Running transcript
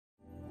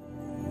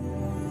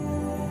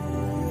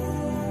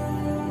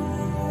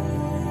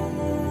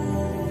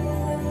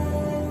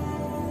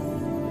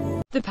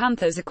The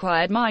Panthers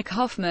acquired Mike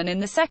Hoffman in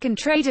the second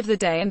trade of the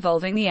day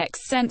involving the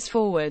ex-Saints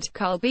forward,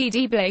 Carl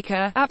B.D.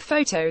 Blaker. App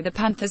photo. The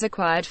Panthers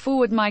acquired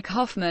forward Mike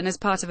Hoffman as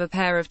part of a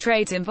pair of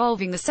trades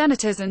involving the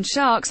Senators and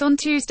Sharks on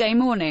Tuesday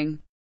morning.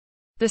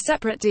 The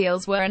separate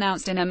deals were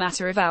announced in a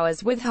matter of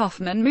hours, with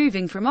Hoffman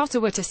moving from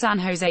Ottawa to San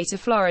Jose to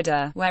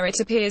Florida, where it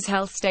appears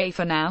he'll stay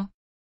for now.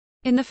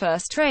 In the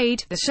first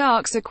trade, the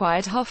Sharks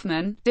acquired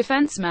Hoffman,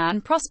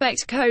 defenseman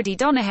prospect Cody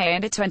Donahue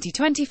and a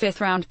 2020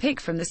 fifth-round pick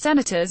from the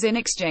Senators in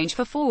exchange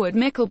for forward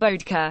Mikkel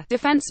Bodka,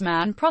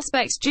 defenseman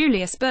prospect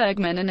Julius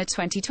Bergman and a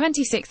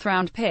 2020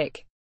 sixth-round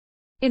pick.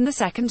 In the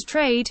second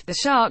trade, the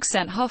Sharks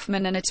sent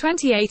Hoffman and a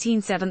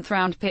 2018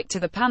 seventh-round pick to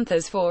the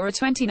Panthers for a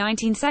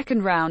 2019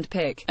 second-round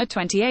pick, a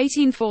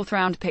 2018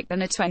 fourth-round pick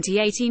and a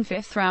 2018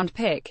 fifth-round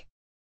pick.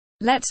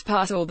 Let's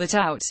pass all that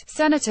out.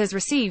 Senators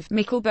receive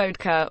Mikkel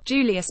Bodka,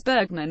 Julius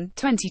Bergman,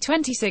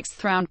 2020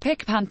 sixth-round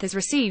pick. Panthers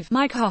receive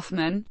Mike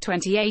Hoffman,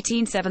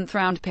 2018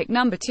 seventh-round pick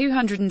number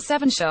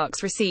 207.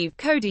 Sharks receive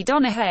Cody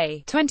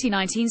Donahue,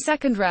 2019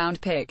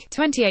 second-round pick,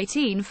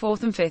 2018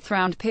 fourth and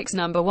fifth-round picks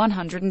number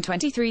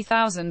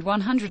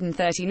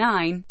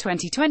 123,139,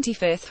 2020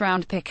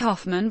 fifth-round pick.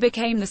 Hoffman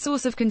became the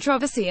source of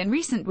controversy in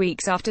recent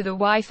weeks after the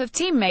wife of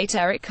teammate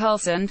Erik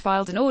Karlsson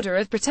filed an order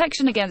of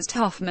protection against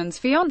Hoffman's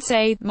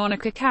fiancée,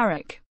 Monica Carrick.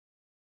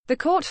 The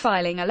court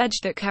filing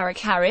alleged that Carrick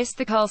harassed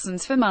the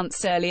Karlssons for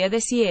months earlier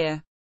this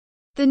year.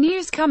 The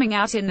news coming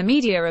out in the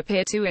media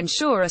appeared to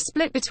ensure a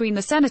split between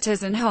the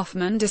Senators and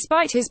Hoffman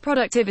despite his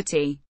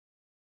productivity.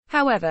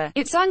 However,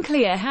 it's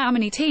unclear how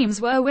many teams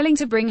were willing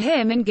to bring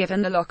him in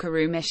given the locker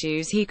room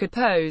issues he could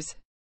pose.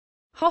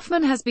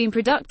 Hoffman has been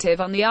productive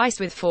on the ice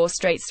with 4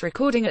 straights,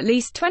 recording at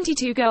least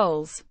 22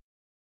 goals.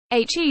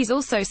 He's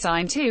also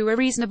signed to a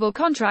reasonable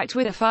contract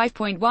with a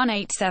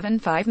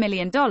 $5.1875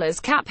 million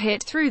cap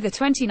hit through the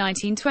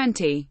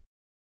 2019-20.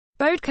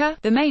 Bodka,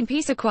 the main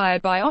piece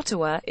acquired by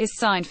Ottawa, is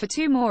signed for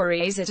 2 more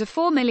years at a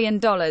 $4 million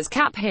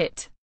cap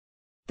hit.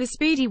 The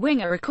speedy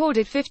winger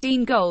recorded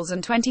 15 goals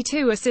and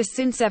 22 assists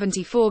in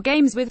 74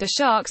 games with the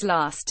Sharks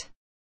last.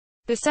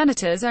 The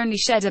Senators only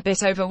shed a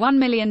bit over $1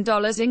 million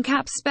in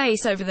cap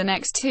space over the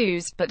next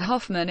 2s, but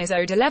Hoffman is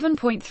owed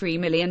 $11.3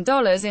 million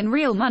in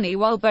real money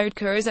while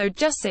Bodka is owed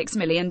just $6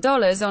 million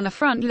on a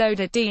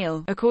front-loaded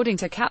deal, according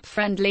to Cap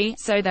Friendly,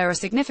 so there are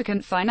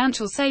significant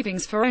financial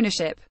savings for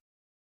ownership.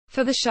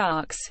 For the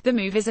Sharks, the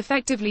move is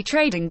effectively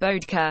trading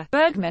Bodka,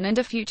 Bergman and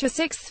a future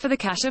sixth for the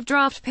cash of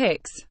draft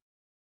picks.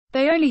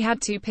 They only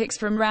had 2 picks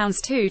from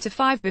rounds 2 to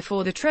 5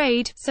 before the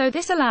trade, so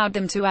this allowed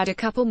them to add a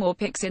couple more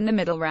picks in the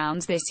middle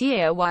rounds this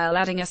year while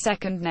adding a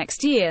second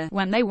next year,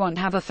 when they won't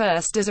have a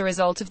first as a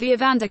result of the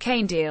Evander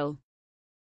Kane deal.